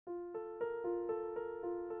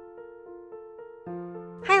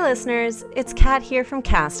Hi listeners, it's Kat here from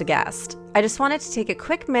Cast a Guest. I just wanted to take a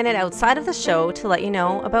quick minute outside of the show to let you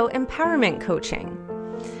know about empowerment coaching.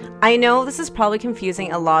 I know this is probably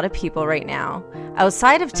confusing a lot of people right now.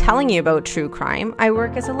 Outside of telling you about true crime, I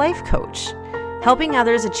work as a life coach, helping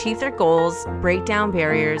others achieve their goals, break down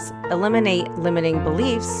barriers, eliminate limiting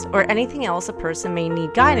beliefs, or anything else a person may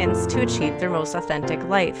need guidance to achieve their most authentic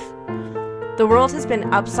life. The world has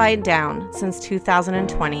been upside down since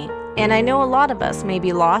 2020, and I know a lot of us may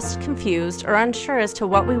be lost, confused, or unsure as to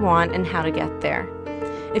what we want and how to get there.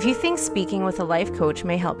 If you think speaking with a life coach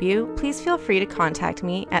may help you, please feel free to contact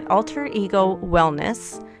me at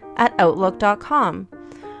alteregowellness@outlook.com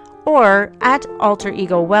or at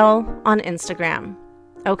alteregowell on Instagram.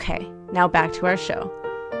 Okay, now back to our show.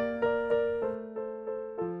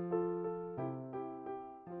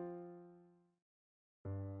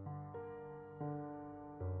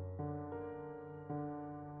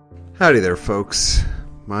 Howdy there, folks.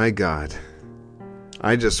 My God.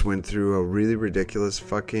 I just went through a really ridiculous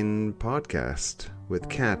fucking podcast with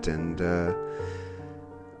Kat, and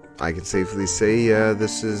I can safely say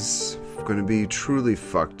this is going to be truly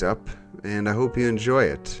fucked up, and I hope you enjoy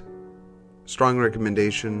it. Strong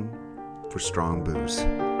recommendation for strong booze.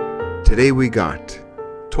 Today we got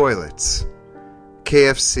toilets,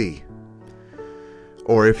 KFC,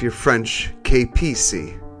 or if you're French,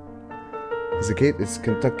 KPC. Is it Kate? It's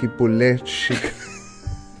Kentucky Poulet Chicken.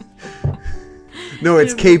 No,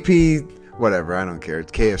 it's KP, whatever, I don't care.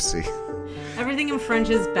 It's KFC. Everything in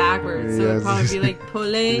French is backwards, so it'd probably be like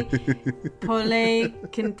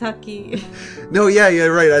Poulet, Kentucky. No, yeah,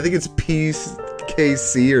 right. I think it's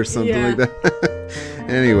PKC or something like that.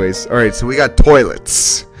 Anyways, alright, so we got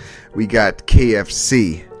toilets. We got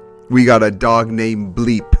KFC. We got a dog named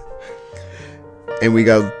Bleep. And we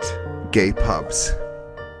got gay pubs.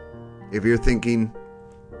 If you're thinking,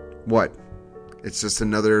 what? It's just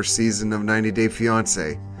another season of 90 Day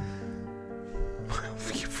Fiancé.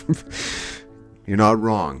 You're not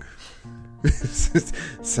wrong.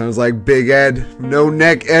 Sounds like Big Ed, no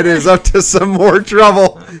neck Ed is up to some more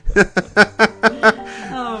trouble.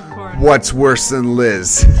 Oh, poor What's worse than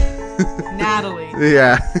Liz? Natalie.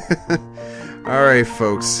 Yeah. All right,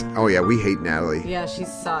 folks. Oh, yeah, we hate Natalie. Yeah, she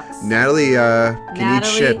sucks. Natalie, can eat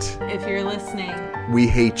shit. If you're listening, we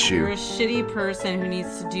hate you. You're a shitty person who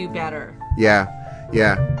needs to do better. Yeah.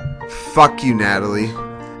 Fuck you, Natalie.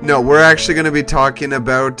 No, we're actually going to be talking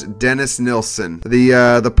about Dennis Nilsen,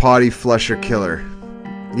 the potty flusher killer.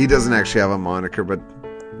 He doesn't actually have a moniker, but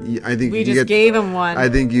I think we just gave him one. I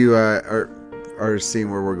think you are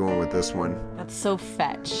seeing where we're going with this one. That's so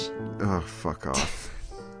fetch. Oh, fuck off.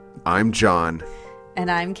 I'm John.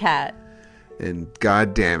 And I'm Kat. And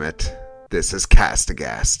god damn it, this is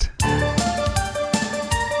Cast-A-Gast.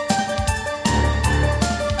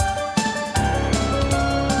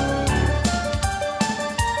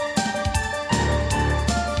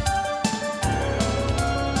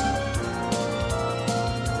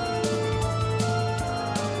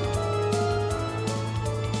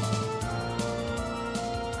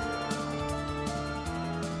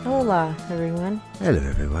 Hola, everyone. Hello,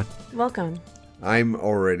 everyone. Welcome. I'm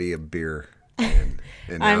already a beer man,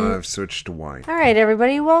 and now I've switched to wine. All right,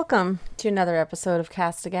 everybody, welcome to another episode of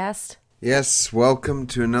Cast a Guest. Yes, welcome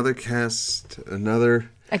to another cast,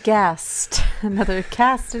 another guest.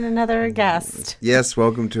 Yes,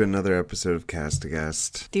 welcome to another episode of Cast a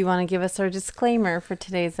Guest. Do you want to give us our disclaimer for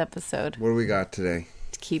today's episode? What do we got today?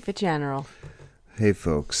 To keep it general. Hey,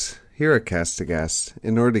 folks. Here at Cast a Guest,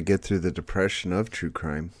 in order to get through the depression of true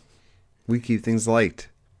crime, we keep things light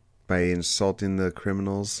by insulting the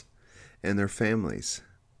criminals and their families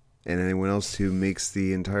and anyone else who makes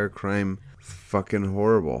the entire crime fucking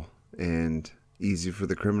horrible and easy for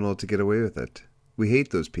the criminal to get away with it. We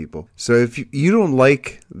hate those people. So if you don't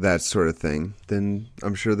like that sort of thing, then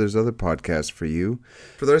I'm sure there's other podcasts for you.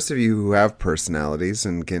 For the rest of you who have personalities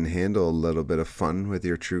and can handle a little bit of fun with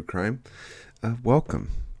your true crime,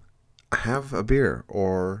 welcome. Have a beer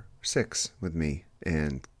or 6 with me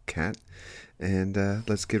and Kat, and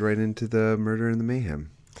let's get right into the murder and the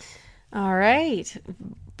mayhem. All right.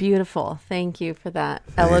 Beautiful. Thank you for that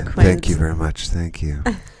eloquent. Thank you very much. Thank you.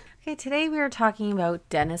 Okay, today we are talking about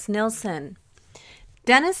Dennis Nilsen.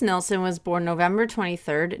 Dennis Nilsen was born November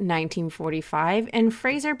 23rd, 1945 in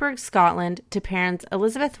Fraserburgh, Scotland, to parents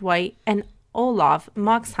Elizabeth White and Olaf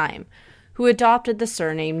Moxheim, who adopted the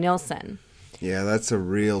surname Nilsen. Yeah, that's a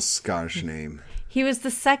real Scottish name. He was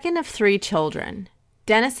the second of 3 children.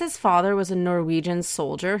 Dennis's father was a Norwegian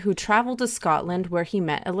soldier who traveled to Scotland where he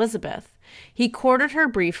met Elizabeth. He courted her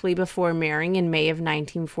briefly before marrying in May of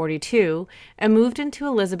 1942 and moved into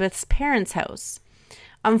Elizabeth's parents' house.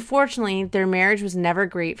 Unfortunately, their marriage was never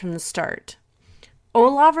great from the start.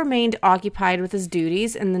 Olav remained occupied with his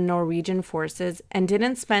duties in the Norwegian forces and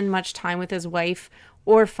didn't spend much time with his wife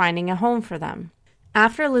or finding a home for them.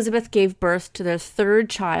 After Elizabeth gave birth to their third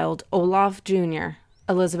child, Olav Jr.,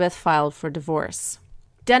 Elizabeth filed for divorce.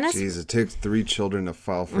 Jeez, it took 3 children to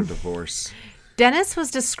file for divorce. Dennis was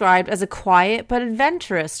described as a quiet but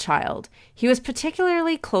adventurous child. He was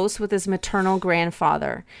particularly close with his maternal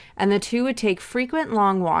grandfather, and the two would take frequent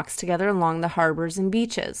long walks together along the harbors and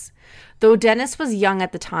beaches. Though Dennis was young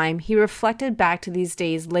at the time, he reflected back to these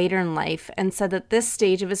days later in life and said that this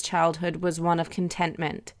stage of his childhood was one of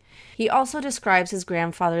contentment. He also describes his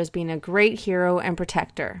grandfather as being a great hero and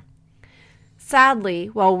protector. Sadly,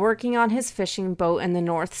 while working on his fishing boat in the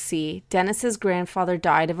North Sea, Dennis's grandfather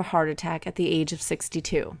died of a heart attack at the age of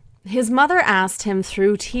 62. His mother asked him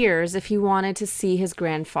through tears if he wanted to see his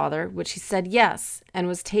grandfather, which he said yes, and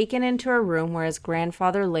was taken into a room where his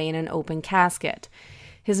grandfather lay in an open casket.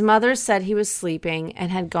 His mother said he was sleeping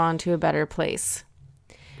and had gone to a better place.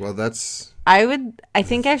 Well, that's... I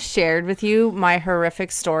think I've shared with you my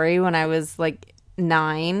horrific story when I was like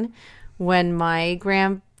 9, when my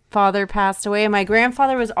grandfather passed away. And my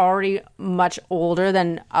grandfather was already much older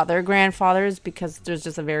than other grandfathers because there's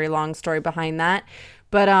just a very long story behind that.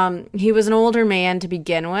 But he was an older man to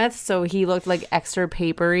begin with, so he looked like extra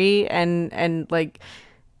papery and like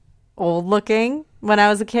old looking when I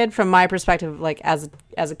was a kid, from my perspective, like as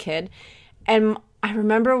a kid. And I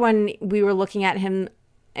remember when we were looking at him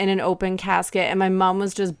in an open casket and my mom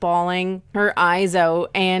was just bawling her eyes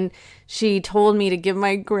out, and she told me to give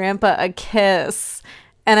my grandpa a kiss,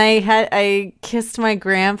 and I kissed my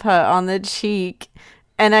grandpa on the cheek,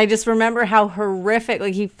 and I just remember how horrific,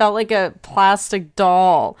 like he felt like a plastic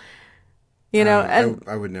doll, you know. And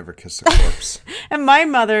I would never kiss a corpse. And my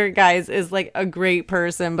mother, guys, is like a great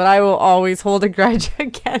person, but I will always hold a grudge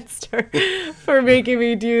against her for making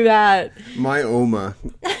me do that. My Oma.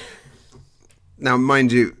 Now,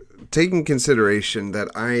 mind you, taking consideration that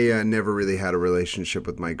I never really had a relationship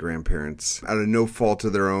with my grandparents, out of no fault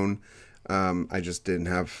of their own, I just didn't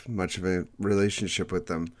have much of a relationship with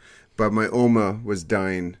them. But my Oma was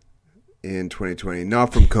dying in 2020,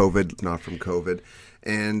 not from COVID.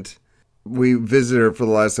 And we visited her for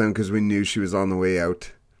the last time because we knew she was on the way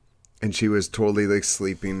out. And she was totally like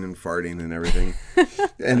sleeping and farting and everything.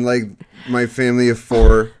 And like my family of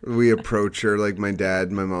 4, we approach her, like my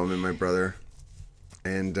dad, my mom, and my brother.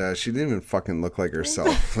 And she didn't even fucking look like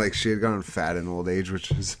herself. Like, she had gone fat in old age, which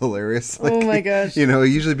was hilarious. Like, oh my gosh. You know,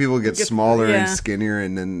 usually people get smaller and skinnier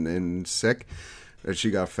and sick. But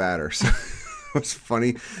she got fatter. So it was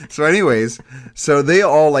funny. So anyways, so they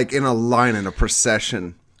all, like, in a line, in a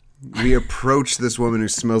procession, we approach this woman who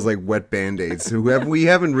smells like wet Band-Aids, who we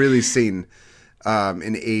haven't really seen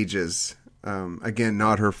in ages. Again,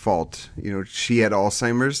 not her fault. You know, she had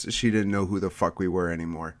Alzheimer's. She didn't know who the fuck we were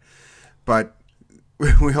anymore. But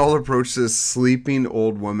we all approached this sleeping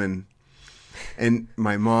old woman, and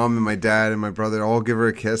my mom and my dad and my brother all give her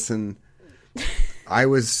a kiss, and I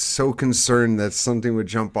was so concerned that something would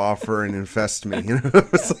jump off her and infest me. You know,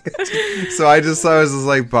 so I was just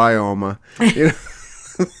like, bye, Oma. You know.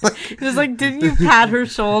 It was like, didn't you pat her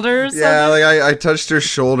shoulder or something? Yeah, like I touched her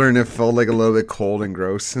shoulder and it felt like a little bit cold and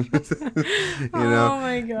gross. You know? Oh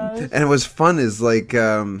my gosh. And it was fun is like,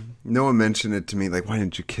 no one mentioned it to me, like, why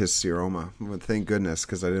didn't you kiss your Oma? Well, thank goodness,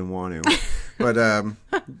 because I didn't want to. But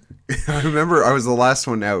I remember I was the last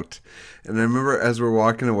one out. And I remember as we're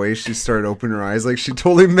walking away, she started opening her eyes like she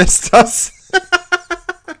totally missed us.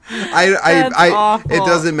 Awful. It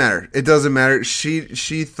doesn't matter. It doesn't matter.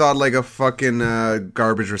 She thought like a fucking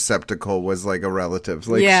garbage receptacle was like a relative.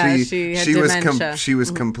 Like she had dementia. She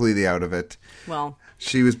was completely out of it. Well,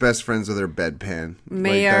 she was best friends with her bedpan.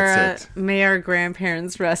 May our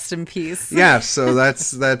grandparents rest in peace. Yeah, so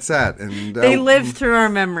that's that. And they live through our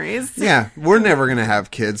memories. Yeah, we're never gonna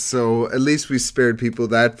have kids, so at least we spared people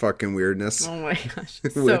that fucking weirdness. Oh my gosh!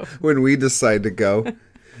 When we decide to go.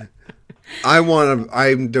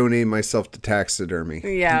 I'm donating myself to taxidermy.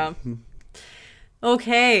 Yeah.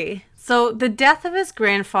 Okay. So the death of his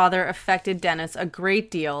grandfather affected Dennis a great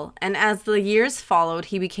deal, and as the years followed,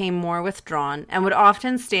 he became more withdrawn and would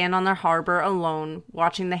often stand on the harbor alone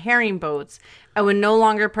watching the herring boats and would no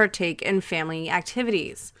longer partake in family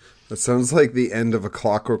activities. That sounds like the end of A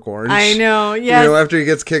Clockwork Orange. I know, yeah. You know, after he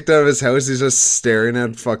gets kicked out of his house, he's just staring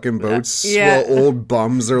at fucking boats. Yeah. While old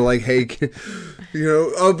bums are like, hey, you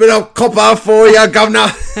know, I'll bit a copper for you, governor.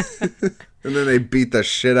 And then they beat the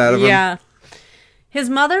shit out of him. Yeah. His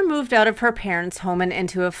mother moved out of her parents' home and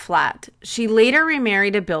into a flat. She later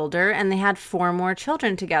remarried a builder, and they had 4 more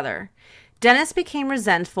children together. Dennis became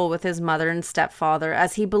resentful with his mother and stepfather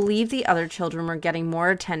as he believed the other children were getting more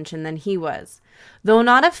attention than he was. Though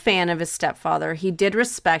not a fan of his stepfather, he did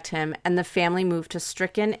respect him, and the family moved to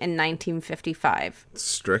Stricken in 1955.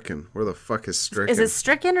 Stricken? Where the fuck is Stricken? Is it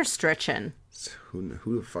Stricken or Strichen?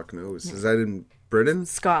 Who the fuck knows? Is that in Britain?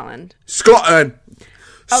 Scotland. Scotland!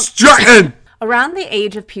 Oh. Stricken! Around the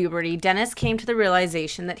age of puberty, Dennis came to the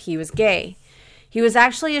realization that he was gay. He was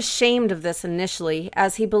actually ashamed of this initially,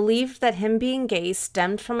 as he believed that him being gay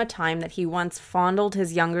stemmed from a time that he once fondled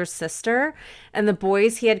his younger sister, and the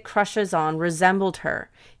boys he had crushes on resembled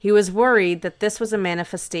her. He was worried that this was a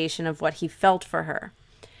manifestation of what he felt for her.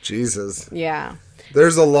 Jesus. Yeah.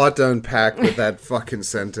 There's a lot to unpack with that fucking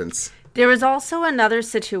sentence. There was also another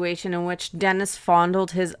situation in which Dennis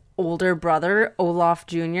fondled his older brother, Olaf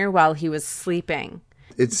Jr., while he was sleeping.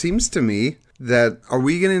 It seems to me that, are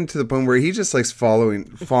we getting to the point where he just likes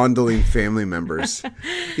fondling family members?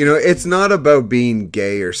 You know, it's not about being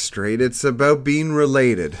gay or straight. It's about being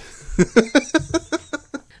related.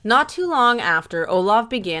 Not too long after, Olaf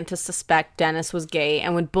began to suspect Dennis was gay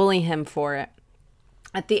and would bully him for it.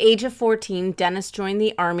 At the age of 14, Dennis joined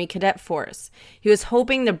the Army Cadet Force. He was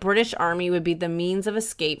hoping the British Army would be the means of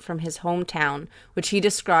escape from his hometown, which he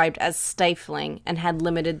described as stifling and had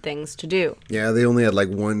limited things to do. Yeah, they only had like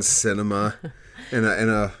one cinema and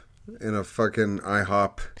a fucking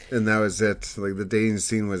IHOP, and that was it. Like, the dating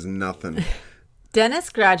scene was nothing. Dennis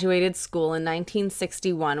graduated school in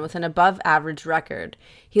 1961 with an above-average record.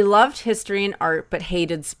 He loved history and art, but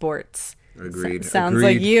hated sports. Agreed. Sounds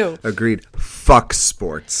like you. Agreed. Fuck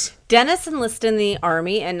sports. Dennis enlisted in the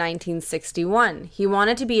Army in 1961. He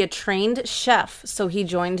wanted to be a trained chef, so he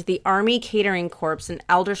joined the Army Catering Corps in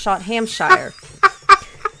Aldershot, Hampshire.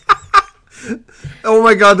 Oh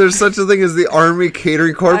my god, there's such a thing as the Army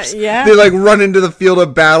Catering Corps. Yeah. They like run into the field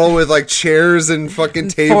of battle with like chairs and fucking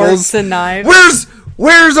tables. Forks and knives.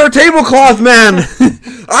 Where's our tablecloth, man?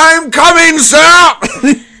 I'm coming, sir!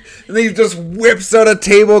 And then he just whips out a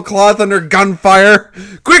tablecloth under gunfire.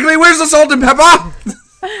 Quickly, where's the salt and pepper?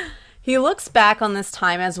 He looks back on this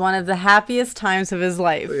time as one of the happiest times of his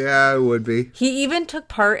life. Yeah, it would be. He even took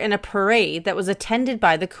part in a parade that was attended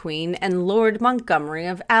by the Queen and Lord Montgomery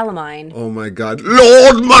of Alamein. Oh my god.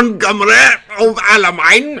 Lord Montgomery of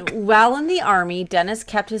Alamein! While in the army, Dennis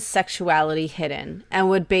kept his sexuality hidden and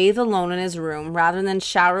would bathe alone in his room rather than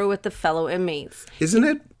shower with the fellow inmates. Isn't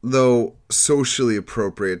it, though, socially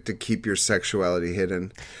appropriate to keep your sexuality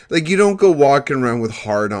hidden? Like, you don't go walking around with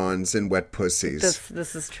hard-ons and wet pussies.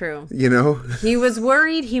 This is true. You know? He was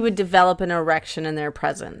worried he would develop an erection in their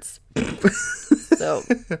presence. So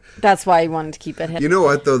that's why he wanted to keep it hidden. You know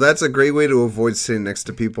what, though? That's a great way to avoid sitting next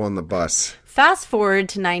to people on the bus. Fast forward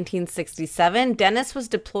to 1967, Dennis was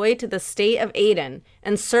deployed to the state of Aden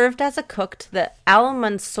and served as a cook to the Al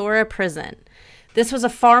Mansoura prison. This was a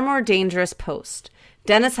far more dangerous post.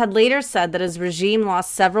 Dennis had later said that his regime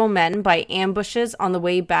lost several men by ambushes on the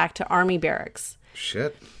way back to army barracks.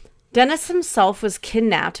 Shit. Dennis himself was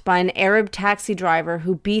kidnapped by an Arab taxi driver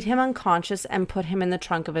who beat him unconscious and put him in the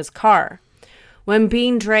trunk of his car. When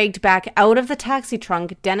being dragged back out of the taxi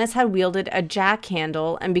trunk, Dennis had wielded a jack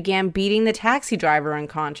handle and began beating the taxi driver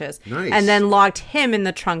unconscious. Nice. And then locked him in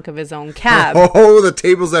the trunk of his own cab. Oh, the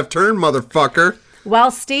tables have turned, motherfucker.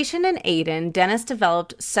 While stationed in Aden, Dennis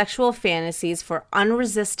developed sexual fantasies for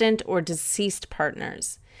unresistant or deceased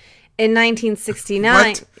partners. In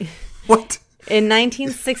 1969... What? In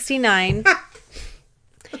 1969...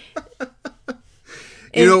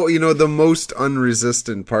 You know, the most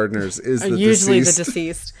unresistant partners is the usually deceased. the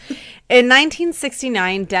deceased. In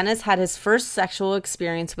 1969, Dennis had his first sexual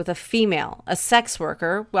experience with a female, a sex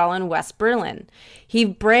worker, while in West Berlin. He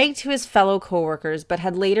bragged to his fellow coworkers, but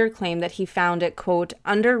had later claimed that he found it, quote,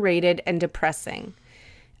 underrated and depressing,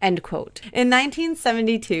 end quote. In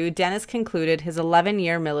 1972, Dennis concluded his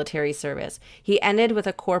 11-year military service. He ended with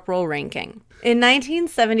a corporal ranking. In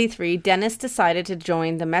 1973, Dennis decided to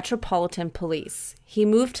join the Metropolitan Police. He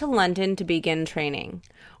moved to London to begin training.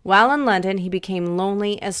 While in London, he became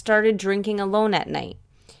lonely and started drinking alone at night.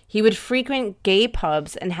 He would frequent gay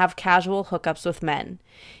pubs and have casual hookups with men.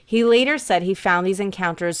 He later said he found these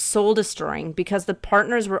encounters soul-destroying because the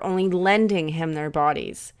partners were only lending him their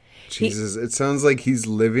bodies. Jesus, it sounds like he's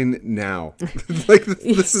living now. Like,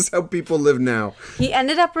 this is how people live now. He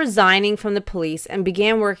ended up resigning from the police and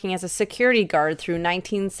began working as a security guard through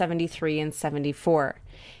 1973 and 74.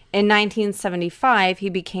 In 1975, he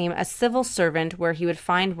became a civil servant where he would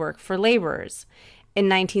find work for laborers. In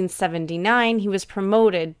 1979, he was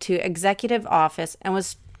promoted to executive office and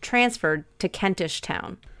was transferred to Kentish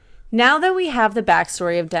Town. Now that we have the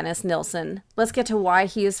backstory of Dennis Nilsen, let's get to why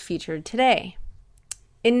he is featured today.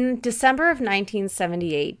 In December of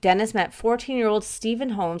 1978, Dennis met 14-year-old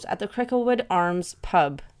Stephen Holmes at the Cricklewood Arms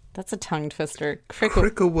pub. That's a tongue twister.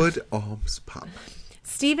 Cricklewood Arms pub.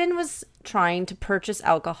 Stephen was trying to purchase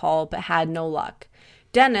alcohol but had no luck.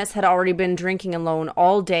 Dennis had already been drinking alone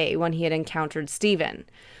all day when he had encountered Stephen.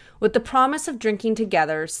 With the promise of drinking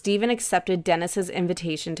together, Stephen accepted Dennis's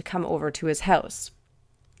invitation to come over to his house.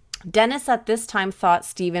 Dennis at this time thought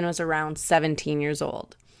Stephen was around 17 years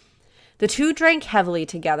old. The two drank heavily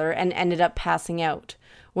together and ended up passing out.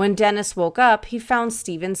 When Dennis woke up, he found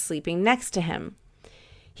Stephen sleeping next to him.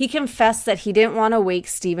 He confessed that he didn't want to wake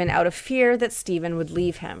Stephen out of fear that Stephen would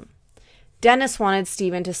leave him. Dennis wanted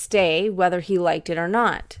Stephen to stay, whether he liked it or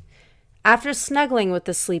not. After snuggling with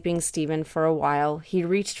the sleeping Stephen for a while, he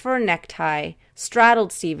reached for a necktie,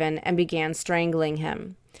 straddled Stephen, and began strangling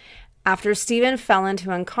him. After Stephen fell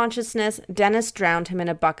into unconsciousness, Dennis drowned him in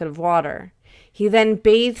a bucket of water. He then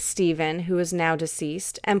bathed Stephen, who is now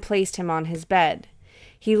deceased, and placed him on his bed.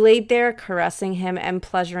 He laid there, caressing him and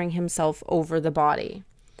pleasuring himself over the body.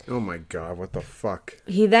 Oh my God, what the fuck?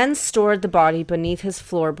 He then stored the body beneath his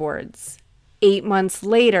floorboards. 8 months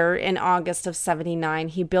later, in August of 79,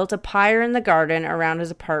 he built a pyre in the garden around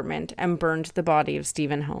his apartment and burned the body of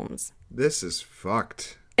Stephen Holmes. This is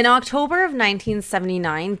fucked. In October of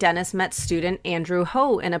 1979, Dennis met student Andrew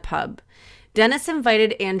Ho in a pub. Dennis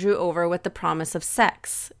invited Andrew over with the promise of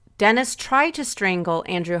sex. Dennis tried to strangle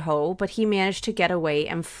Andrew Ho, but he managed to get away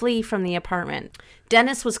and flee from the apartment.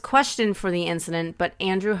 Dennis was questioned for the incident, but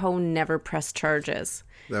Andrew Ho never pressed charges.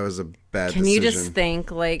 That was a bad decision. Can you just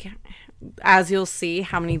think, like, as you'll see,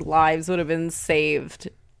 how many lives would have been saved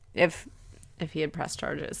if he had pressed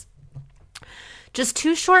charges? Just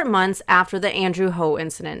 2 short months after the Andrew Ho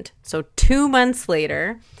incident, so 2 months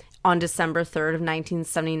later, on December 3rd of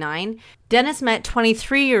 1979, Dennis met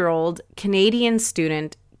 23-year-old Canadian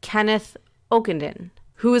student Kenneth Ockenden,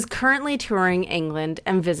 who is currently touring England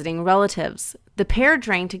and visiting relatives. The pair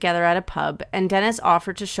drank together at a pub, and Dennis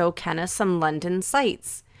offered to show Kenneth some London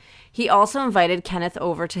sights. He also invited Kenneth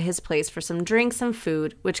over to his place for some drinks and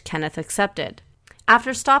food, which Kenneth accepted.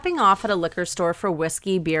 After stopping off at a liquor store for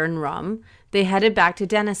whiskey, beer, and rum, they headed back to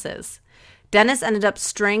Dennis's. Dennis ended up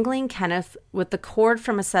strangling Kenneth with the cord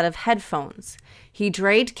from a set of headphones. He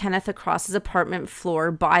dragged Kenneth across his apartment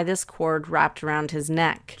floor by this cord wrapped around his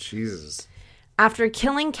neck. Jesus. After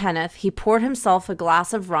killing Kenneth, he poured himself a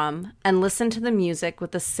glass of rum and listened to the music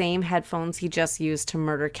with the same headphones he just used to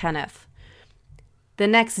murder Kenneth. The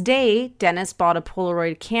next day, Dennis bought a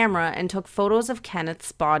Polaroid camera and took photos of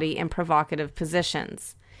Kenneth's body in provocative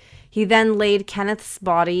positions. He then laid Kenneth's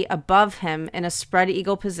body above him in a spread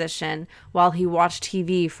eagle position while he watched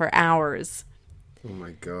TV for hours. Oh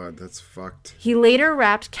my God, that's fucked. He later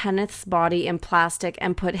wrapped Kenneth's body in plastic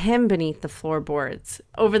and put him beneath the floorboards.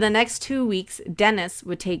 Over the next 2 weeks, Dennis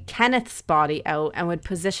would take Kenneth's body out and would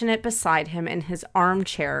position it beside him in his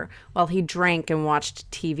armchair while he drank and watched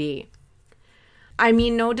TV. I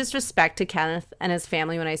mean, no disrespect to Kenneth and his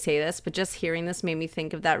family when I say this, but just hearing this made me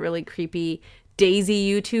think of that really creepy Daisy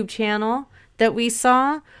YouTube channel that we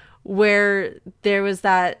saw, where there was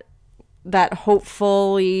that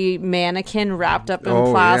hopefully mannequin wrapped up in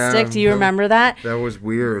plastic. Yeah. Do you remember that? That was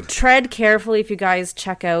weird. Tread carefully if you guys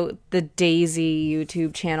check out the Daisy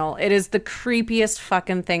YouTube channel. It is the creepiest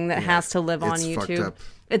fucking thing that has to live on YouTube. Fucked up.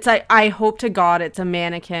 It's like, I hope to God it's a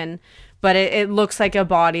mannequin, but it looks like a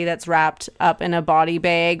body that's wrapped up in a body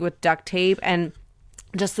bag with duct tape, and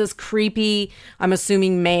just this creepy, I'm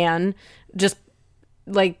assuming, man, just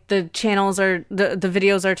like the channels are, the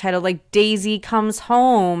videos are titled like Daisy Comes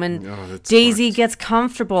Home and Daisy fucked. Gets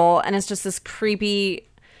Comfortable, and it's just this creepy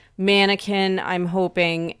mannequin, I'm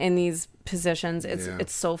hoping, in these positions.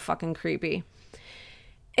 It's so fucking creepy.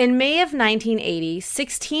 In May of 1980,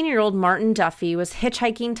 16-year-old Martin Duffy was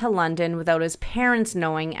hitchhiking to London without his parents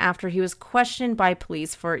knowing after he was questioned by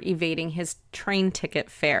police for evading his train ticket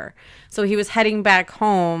fare. So he was heading back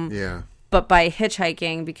home, but by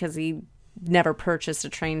hitchhiking because he never purchased a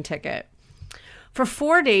train ticket. For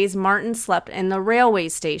 4 days, Martin slept in the railway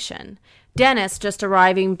station. Dennis, just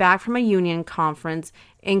arriving back from a union conference,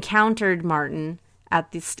 encountered Martin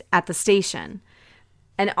at the station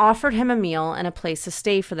and offered him a meal and a place to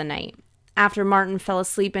stay for the night. After Martin fell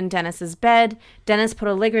asleep in Dennis's bed, Dennis put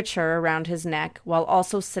a ligature around his neck while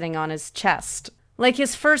also sitting on his chest. Like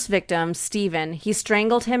his first victim, Stephen, he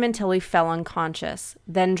strangled him until he fell unconscious,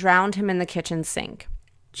 then drowned him in the kitchen sink.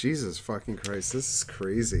 Jesus fucking Christ, this is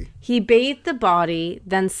crazy. He bathed the body,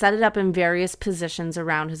 then set it up in various positions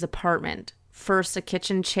around his apartment. First a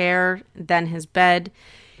kitchen chair, then his bed.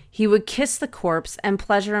 He would kiss the corpse and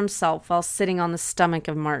pleasure himself while sitting on the stomach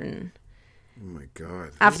of Martin. Oh my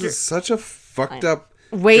God. This is such a fucked up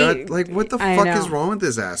Wait. God, like, what the fuck is wrong with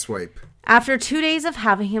this asswipe? After 2 days of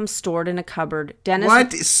having him stored in a cupboard, Dennis...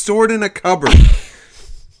 What? Stored in a cupboard?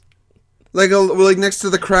 like next to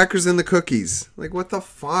the crackers and the cookies. Like, what the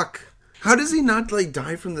fuck? How does he not, like,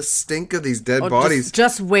 die from the stink of these dead bodies?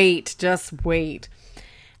 Just wait.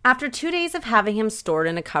 After 2 days of having him stored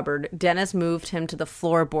in a cupboard, Dennis moved him to the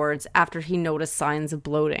floorboards after he noticed signs of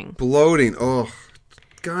bloating. Bloating. Oh,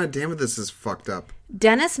 God damn it, this is fucked up.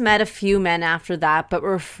 Dennis met a few men after that, but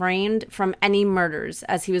refrained from any murders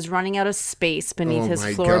as he was running out of space beneath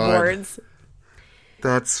his floorboards. God.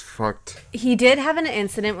 That's fucked. He did have an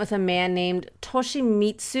incident with a man named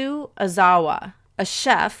Toshimitsu Ozawa, a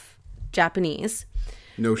chef, Japanese.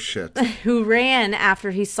 No shit. Who ran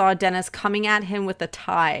after he saw Dennis coming at him with a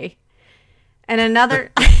tie. And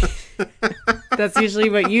another... That's usually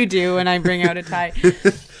what you do when I bring out a tie.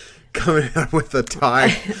 Coming out with a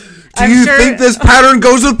tie. Do you think this pattern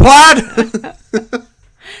goes with plaid?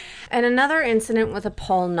 And another incident with a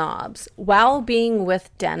Paul Nobbs. While being with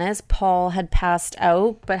Dennis, Paul had passed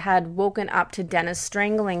out, but had woken up to Dennis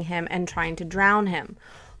strangling him and trying to drown him.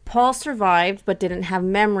 Paul survived, but didn't have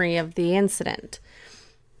memory of the incident.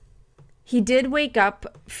 He did wake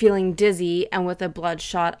up feeling dizzy and with a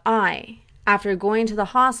bloodshot eye. After going to the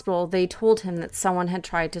hospital, they told him that someone had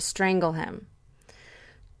tried to strangle him.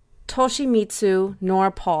 Toshimitsu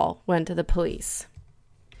nor Paul went to the police.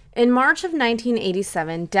 In March of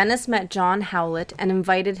 1987, Dennis met John Howlett and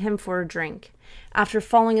invited him for a drink. After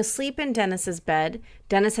falling asleep in Dennis's bed,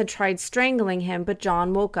 Dennis had tried strangling him, but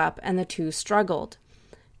John woke up and the two struggled.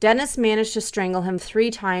 Dennis managed to strangle him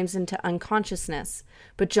 3 times into unconsciousness,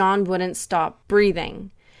 but John wouldn't stop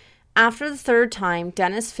breathing. After the 3rd time,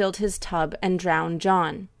 Dennis filled his tub and drowned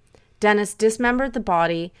John. Dennis dismembered the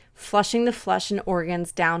body, flushing the flesh and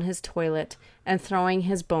organs down his toilet and throwing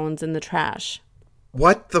his bones in the trash.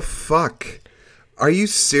 What the fuck? Are you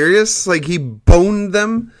serious? Like, he boned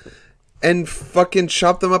them and fucking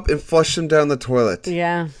chopped them up and flushed them down the toilet?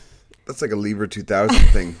 Yeah. That's like a Lever 2000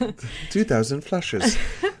 thing. 2000 flushes.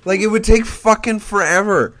 Like, it would take fucking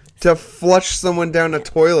forever to flush someone down a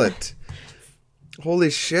toilet. Holy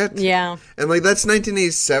shit. Yeah. And, like, that's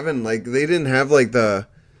 1987. Like, they didn't have, like, the...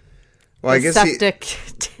 Well, I guess septic.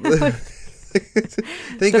 The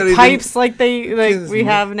pipes like we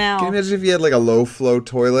have now. Can you imagine if you had like a low flow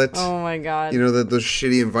toilet? Oh my god! You know that those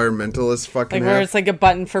shitty environmentalists fucking like where it's like a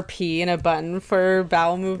button for pee and a button for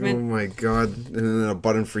bowel movement. Oh my god! And then a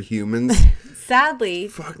button for humans. Sadly,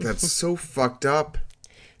 fuck, that's so fucked up.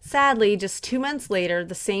 Sadly, just 2 months later,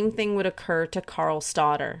 the same thing would occur to Carl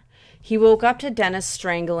Stodder. He woke up to Dennis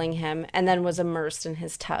strangling him and then was immersed in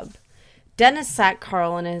his tub. Dennis sat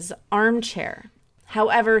Carl in his armchair.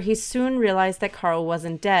 However, he soon realized that Carl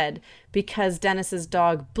wasn't dead because Dennis's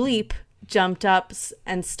dog Bleep jumped up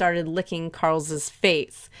and started licking Carl's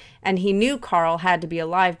face. And he knew Carl had to be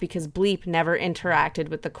alive because Bleep never interacted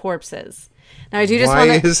with the corpses. Now, I do just want to...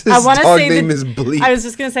 Why is his dog name is Bleep? I was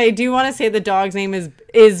just going to say, I do want to say the dog's name is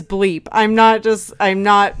Bleep. I'm not,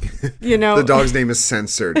 you know... The dog's name is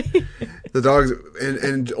censored. The dog's...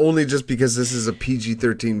 And only just because this is a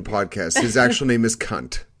PG-13 podcast. His actual name is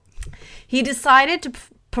Cunt. He decided to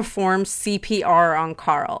perform CPR on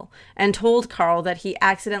Carl and told Carl that he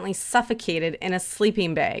accidentally suffocated in a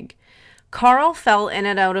sleeping bag. Carl fell in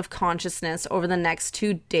and out of consciousness over the next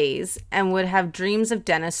 2 days and would have dreams of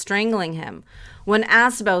Dennis strangling him. When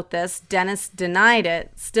asked about this, Dennis denied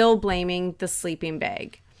it, still blaming the sleeping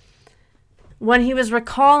bag. When he was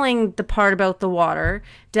recalling the part about the water,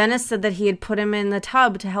 Dennis said that he had put him in the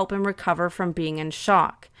tub to help him recover from being in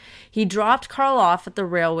shock. He dropped Carl off at the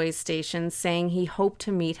railway station, saying he hoped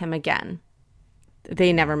to meet him again.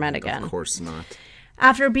 They never met again. Of course not.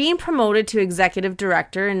 After being promoted to executive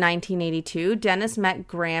director in 1982, Dennis met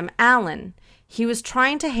Graham Allen. He was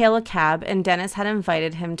trying to hail a cab, and Dennis had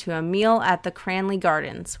invited him to a meal at the Cranley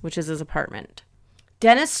Gardens, which is his apartment.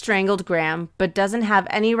 Dennis strangled Graham, but doesn't have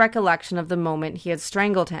any recollection of the moment he had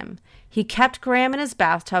strangled him. He kept Graham in his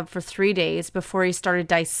bathtub for 3 days before he started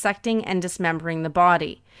dissecting and dismembering the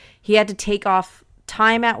body. He had to take off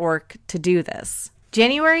time at work to do this.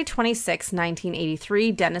 January 26,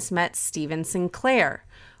 1983, Dennis met Stephen Sinclair.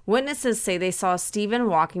 Witnesses say they saw Stephen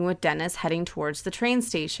walking with Dennis heading towards the train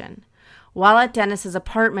station. While at Dennis's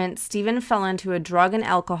apartment, Stephen fell into a drug and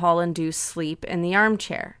alcohol-induced sleep in the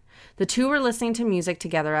armchair. The two were listening to music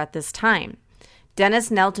together at this time. Dennis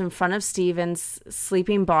knelt in front of Stephen's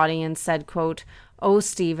sleeping body and said, quote, "Oh,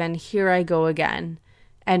 Stephen, here I go again,"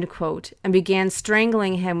 end quote, and began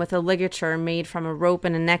strangling him with a ligature made from a rope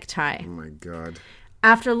and a necktie. Oh my God.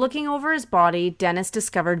 After looking over his body, Dennis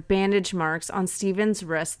discovered bandage marks on Stephen's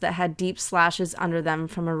wrists that had deep slashes under them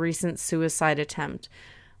from a recent suicide attempt,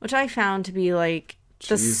 which I found to be like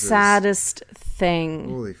the saddest thing.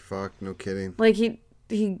 Holy fuck, no kidding. Like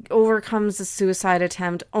he overcomes a suicide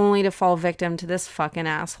attempt only to fall victim to this fucking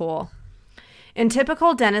asshole. In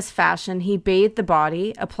typical Dennis fashion, he bathed the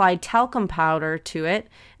body, applied talcum powder to it,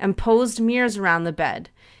 and posed mirrors around the bed.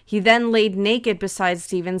 He then laid naked beside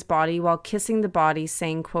Stephen's body while kissing the body,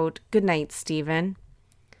 saying, quote, "Good night, Stephen."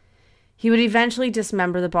 He would eventually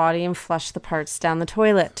dismember the body and flush the parts down the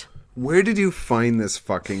toilet. Where did you find this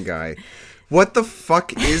fucking guy? What the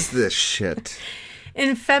fuck is this shit?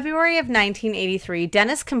 In February of 1983,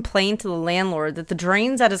 Dennis complained to the landlord that the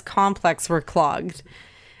drains at his complex were clogged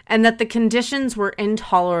and that the conditions were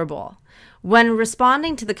intolerable. When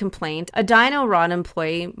responding to the complaint, a Dino Rod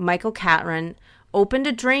employee, Michael Catron, opened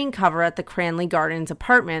a drain cover at the Cranley Gardens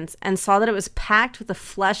apartments and saw that it was packed with a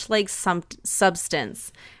flesh-like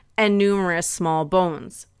substance and numerous small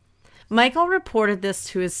bones. Michael reported this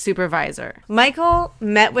to his supervisor. Michael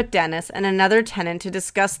met with Dennis and another tenant to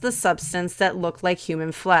discuss the substance that looked like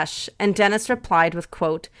human flesh, and Dennis replied with,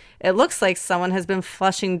 quote, "It looks like someone has been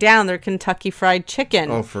flushing down their Kentucky Fried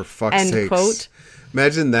Chicken." Oh, for fuck's End sakes. quote.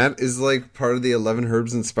 Imagine that is like part of the 11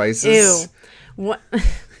 herbs and spices. Ew. What?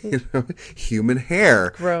 You know, human hair.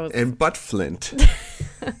 Gross. And butt flint.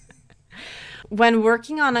 When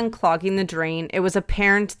working on unclogging the drain, it was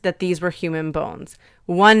apparent that these were human bones,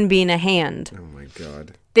 one being a hand. Oh my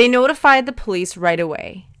God. They notified the police right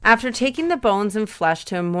away. After taking the bones and flesh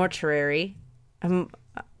to a mortuary,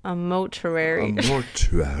 a mortuary.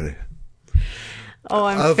 Oh,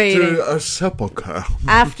 I'm fading. After a sepulcher.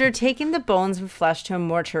 After taking the bones and flesh to a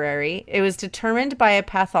mortuary, it was determined by a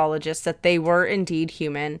pathologist that they were indeed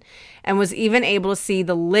human and was even able to see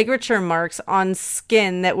the ligature marks on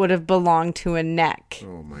skin that would have belonged to a neck.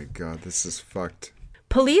 Oh my God, this is fucked.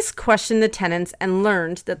 Police questioned the tenants and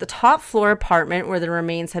learned that the top floor apartment where the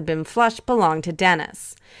remains had been flushed belonged to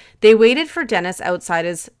Dennis. They waited for Dennis outside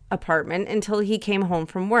his apartment until he came home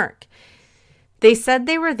from work. They said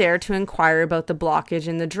they were there to inquire about the blockage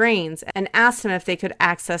in the drains and asked him if they could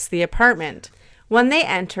access the apartment. When they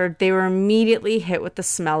entered, they were immediately hit with the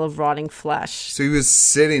smell of rotting flesh. So he was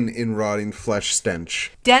sitting in rotting flesh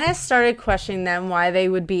stench. Dennis started questioning them why they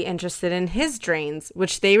would be interested in his drains,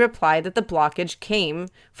 which they replied that the blockage came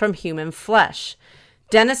from human flesh.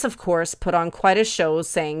 Dennis, of course, put on quite a show,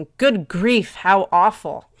 saying, "Good grief, how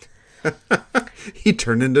awful." He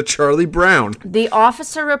turned into Charlie Brown. The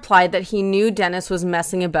officer replied that he knew Dennis was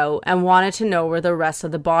messing about and wanted to know where the rest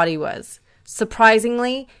of the body was.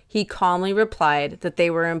 Surprisingly, he calmly replied that they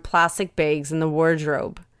were in plastic bags in the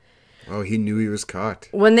wardrobe. Oh, he knew he was caught.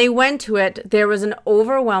 When they went to it, there was an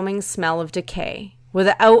overwhelming smell of decay.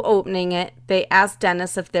 Without opening it, they asked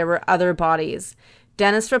Dennis if there were other bodies.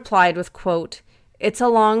 Dennis replied with, quote, "It's a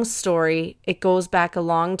long story. It goes back a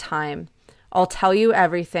long time. I'll tell you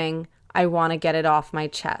everything. I want to get it off my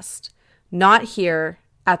chest. Not here,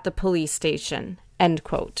 at the police station." End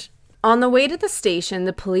quote. On the way to the station,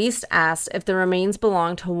 the police asked if the remains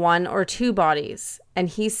belonged to one or two bodies, and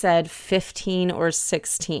he said 15 or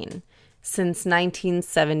 16, since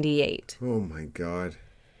 1978. Oh my God.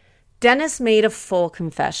 Dennis made a full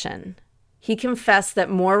confession. He confessed that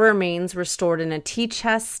more remains were stored in a tea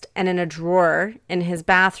chest and in a drawer in his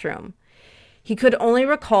bathroom. He could only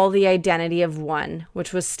recall the identity of one,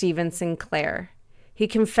 which was Stephen Sinclair. He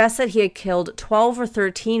confessed that he had killed 12 or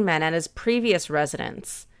 13 men at his previous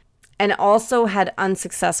residence and also had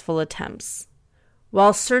unsuccessful attempts.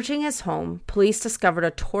 While searching his home, police discovered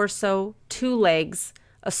a torso, 2 legs,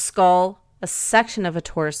 a skull, a section of a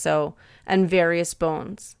torso, and various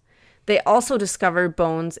bones. They also discovered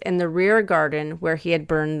bones in the rear garden where he had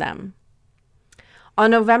burned them.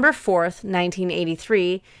 On November 4th,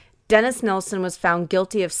 1983, Dennis Nilsen was found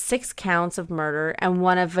guilty of 6 counts of murder and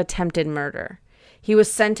 1 of attempted murder. He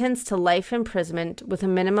was sentenced to life imprisonment with a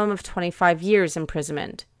minimum of 25 years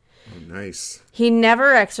imprisonment. Oh, nice. He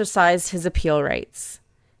never exercised his appeal rights.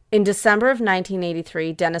 In December of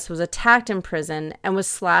 1983, Dennis was attacked in prison and was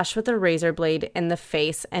slashed with a razor blade in the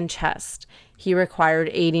face and chest. He required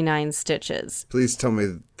 89 stitches. Please tell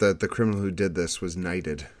me that the criminal who did this was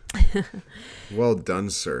knighted. Well done,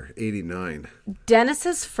 sir. 89.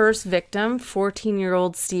 Dennis's first victim,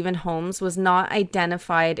 14-year-old Stephen Holmes, was not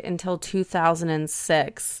identified until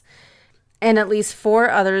 2006, and at least 4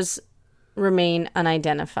 others remain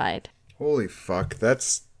unidentified. Holy fuck,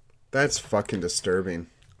 that's fucking disturbing.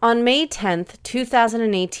 On May 10th,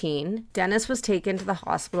 2018, Dennis was taken to the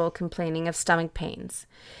hospital complaining of stomach pains.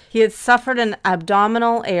 He had suffered an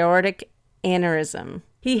abdominal aortic aneurysm,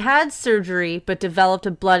 He had surgery but developed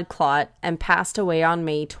a blood clot and passed away on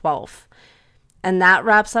May 12th. And that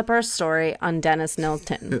wraps up our story on Dennis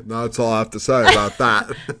Nilsen. That's all I have to say about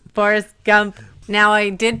that. Forrest Gump. Now, I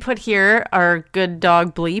did put here our good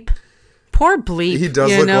dog Bleep. Poor Bleep. He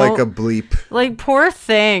does look like a bleep. Like, poor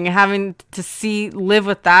thing, having to live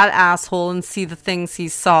with that asshole and see the things he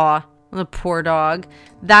saw. The poor dog.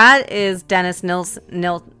 That is Dennis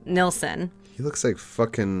Nilsen. He looks like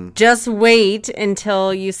fucking... Just wait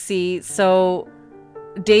until you see. So,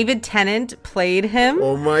 David Tennant played him.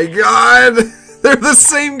 Oh my god! They're the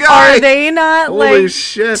same guy! Are they not, Holy like,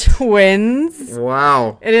 shit. twins?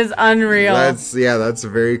 Wow. It is unreal. That's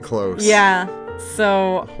very close. Yeah.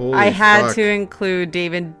 So, Holy I had fuck. to include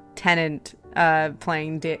David Tennant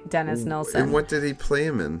playing Dennis Nilsen. And what did he play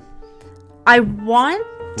him in?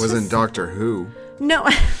 Wasn't Doctor Who? No.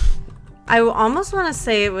 I almost want to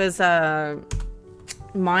say it was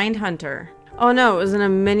Mindhunter. Oh no, it was in a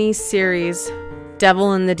mini series,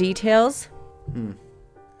 Devil in the Details.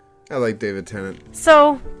 I like David Tennant.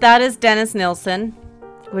 So that is Dennis Nilsen.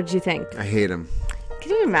 What did you think? I hate him.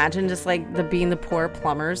 Can you imagine just like being the poor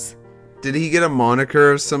plumbers? Did he get a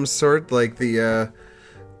moniker of some sort, like the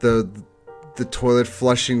toilet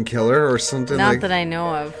flushing killer or something? Not that I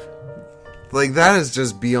know of. Like, that is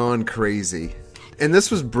just beyond crazy. And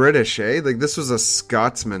this was British, eh? Like, this was a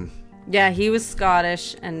Scotsman. Yeah, he was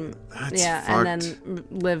Scottish and That's and fucked. then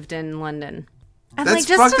lived in London. And That's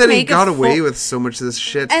just fucked to that he make got a away full- with so much of this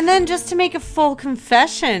shit. And then just to make a full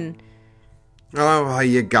confession. Oh,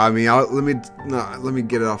 you got me. Let me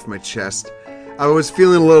get it off my chest. I was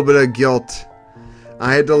feeling a little bit of guilt.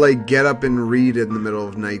 I had to, like, get up and read in the middle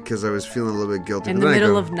of night because I was feeling a little bit guilty. In the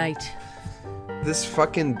middle of night. This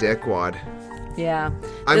fucking dickwad. Yeah.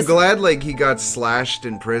 I'm glad, like, he got slashed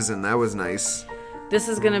in prison. That was nice. This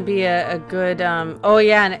is gonna be a good oh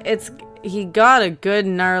yeah, and he got a good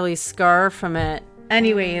gnarly scar from it.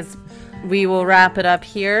 Anyways, we will wrap it up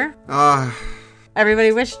here.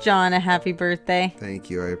 Everybody wish John a happy birthday. Thank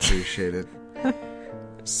you, I appreciate it.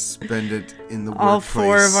 Spend it in the All workplace.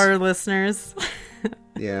 4 of our listeners.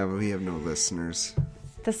 Yeah, but we have no listeners.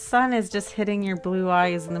 The sun is just hitting your blue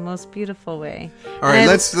eyes in the most beautiful way. All right,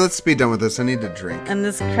 let's be done with this. I need to drink. And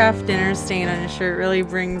this Kraft dinner stain on your shirt really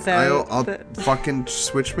brings out... I'll fucking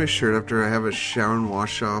switch my shirt after I have a shower and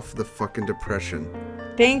wash off the fucking depression.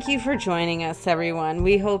 Thank you for joining us, everyone.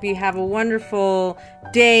 We hope you have a wonderful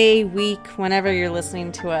day, week, whenever you're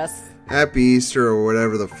listening to us. Happy Easter or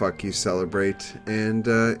whatever the fuck you celebrate. And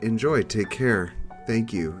enjoy. Take care.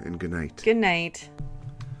 Thank you and good night. Good night.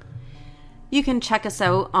 You can check us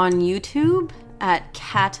out on YouTube at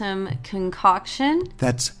Catam Concoction.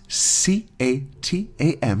 That's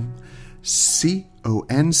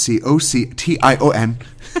CATAMCONCOCTION.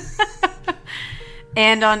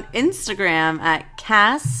 And on Instagram at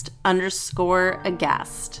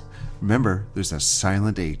cast_aghast. Remember, there's a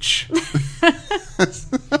silent H.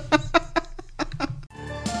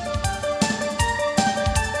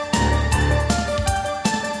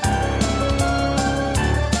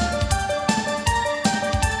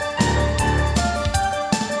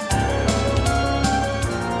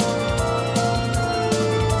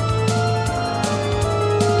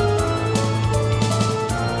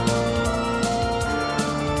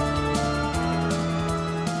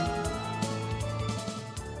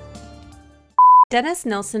 Dennis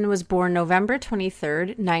Nilsen was born November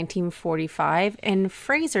 23rd, 1945 in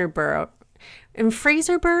Fraserburgh. In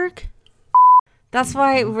Fraserburgh? That's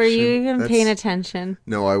why, were you even paying attention?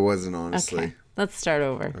 No, I wasn't, honestly. Okay, let's start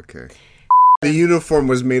over. Okay. The uniform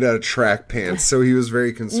was made out of track pants, so he was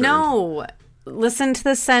very concerned. No! Listen to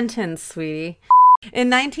the sentence, sweetie. In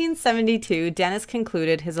 1972, Dennis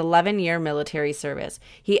concluded his 11-year military service.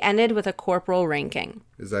 He ended with a corporal ranking.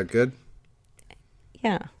 Is that good?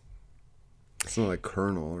 Yeah. It's not like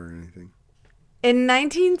colonel or anything. In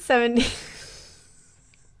 1970...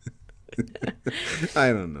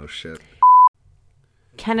 I don't know shit.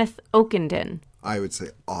 Kenneth Ockenden. I would say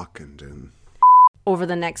Ockenden. Over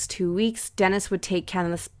the next 2 weeks, Dennis would take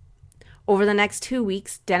Kenneth's... Over the next 2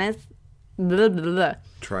 weeks, Dennis... Blah, blah, blah.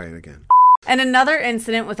 Try it again. And another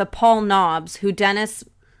incident with a Paul Nobbs, who Dennis...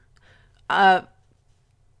 You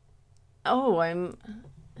don't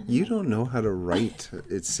know how to write,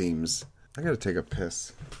 it seems. I gotta take a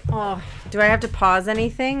piss. Oh, do I have to pause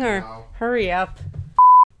anything or No. Hurry up?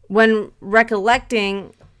 When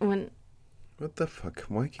recollecting... When... What the fuck?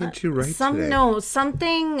 Why can't you write today?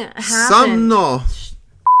 Something happened.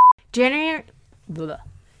 January... Blah.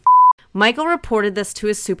 Michael reported this to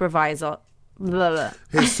his supervisor. Blah, blah.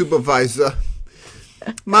 His supervisor.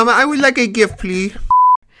 Mama, I would like a gift, please.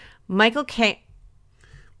 Michael came...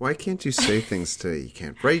 Why can't you say things to you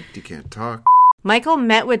can't write, you can't talk? Michael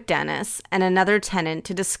met with Dennis and another tenant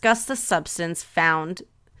to discuss the substance found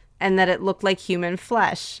and that it looked like human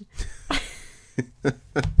flesh.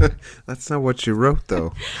 That's not what you wrote,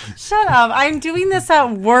 though. Shut up. I'm doing this at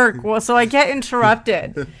work, so I get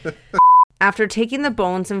interrupted. After taking the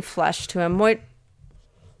bones and flesh to a Am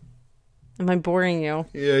I boring you?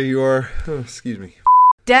 Yeah, you are. Oh, excuse me.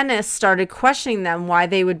 Dennis started questioning them why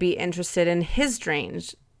they would be interested in his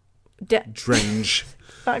drains. Drange.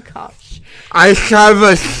 Fuck off. I have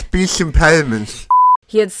a speech impediment.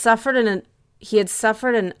 He had suffered an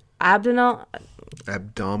abdominal.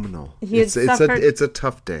 Abdominal. It's a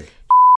tough day.